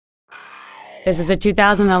This is a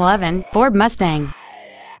 2011 Ford Mustang.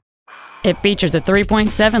 It features a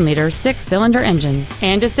 3.7-liter six-cylinder engine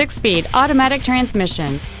and a 6-speed automatic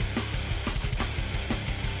transmission.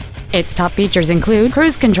 Its top features include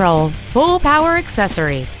cruise control, full power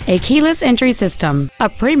accessories, a keyless entry system, a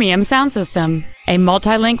premium sound system, a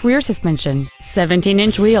multi-link rear suspension,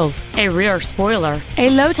 17-inch wheels, a rear spoiler,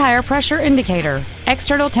 a low tire pressure indicator,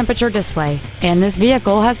 external temperature display, and this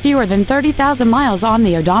vehicle has fewer than 30,000 miles on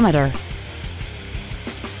the odometer.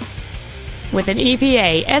 With an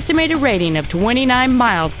EPA estimated rating of 29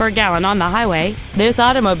 miles per gallon on the highway, this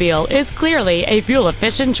automobile is clearly a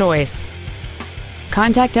fuel-efficient choice.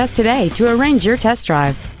 Contact us today to arrange your test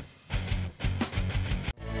drive.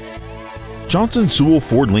 Johnson Sewell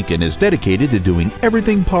Ford Lincoln is dedicated to doing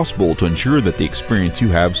everything possible to ensure that the experience you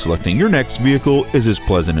have selecting your next vehicle is as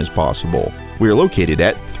pleasant as possible. We are located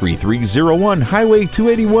at 3301 Highway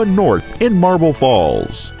 281 North in Marble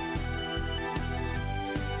Falls.